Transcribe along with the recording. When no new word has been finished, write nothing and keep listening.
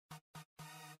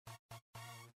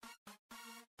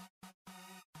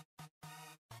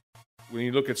When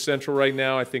you look at Central right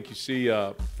now, I think you see,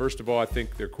 first of all, I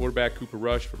think their quarterback, Cooper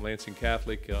Rush from Lansing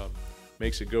Catholic,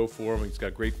 makes it go for him. He's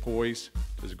got great poise,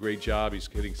 does a great job. He's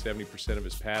hitting 70% of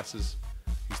his passes.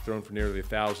 He's thrown for nearly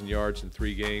 1,000 yards in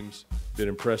 3 games. Been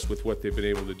impressed with what they've been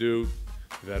able to do.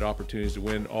 They've had opportunities to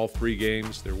win all 3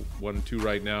 games. They're 1-2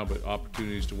 right now, but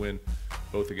opportunities to win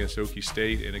both against Okie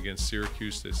State and against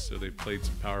Syracuse. So they've played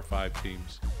some Power 5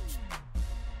 teams.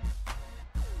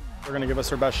 They're going to give us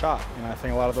their best shot. And I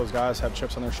think a lot of those guys have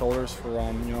chips on their shoulders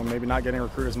for maybe not getting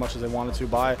recruited as much as they wanted to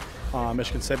by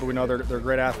Michigan State, but we know they're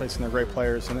great athletes and they're great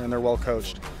players and they're well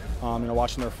coached.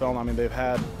 Watching their film, I mean, they've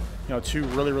had 2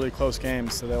 really close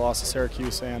games. So they lost to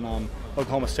Syracuse and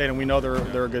Oklahoma State, and we know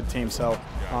they're a good team. So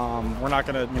we're not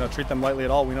going to treat them lightly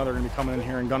at all. We know they're going to be coming in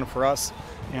here and gunning for us,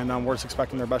 and we're just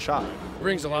expecting their best shot. It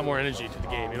brings a lot more energy to the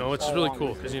game, which is really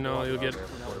cool because you'll get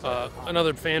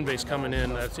another fan base coming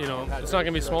in. That's it's not going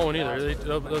to be a small one either.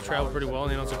 They'll travel pretty well.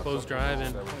 It's a closed drive,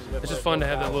 and it's just fun to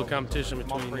have that little competition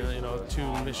between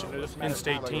 2 Michigan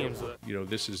in-state teams.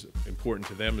 This is important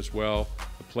to them as well.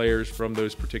 The players from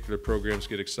those particular programs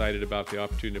get excited about the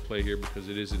opportunity to play here because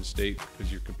it is in-state,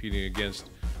 because you're competing against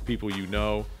people you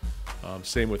know.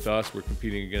 Same with us. We're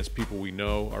competing against people we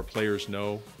know, our players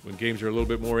know. When games are a little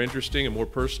bit more interesting and more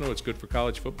personal, it's good for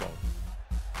college football.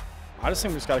 I just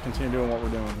think we just got to continue doing what we're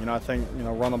doing. I think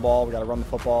run the ball. We got to run the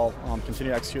football.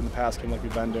 Continue executing the pass game like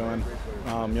we've been doing.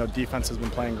 Defense has been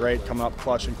playing great, coming up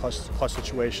clutch in clutch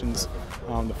situations.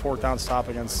 The 4th down stop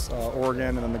against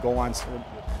Oregon, and then the goal line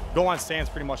stands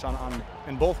pretty much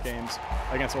in both games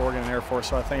against Oregon and Air Force.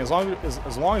 So I think as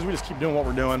long as we just keep doing what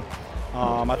we're doing,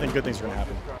 I think good things are going to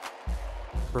happen.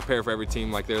 Prepare for every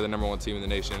team like they're the #1 team in the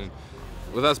nation.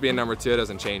 With us being #2, it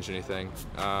doesn't change anything.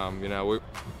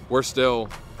 We're still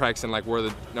practicing like we're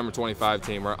the number 25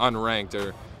 team or unranked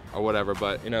or whatever.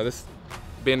 But this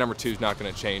being #2 is not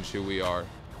going to change who we are.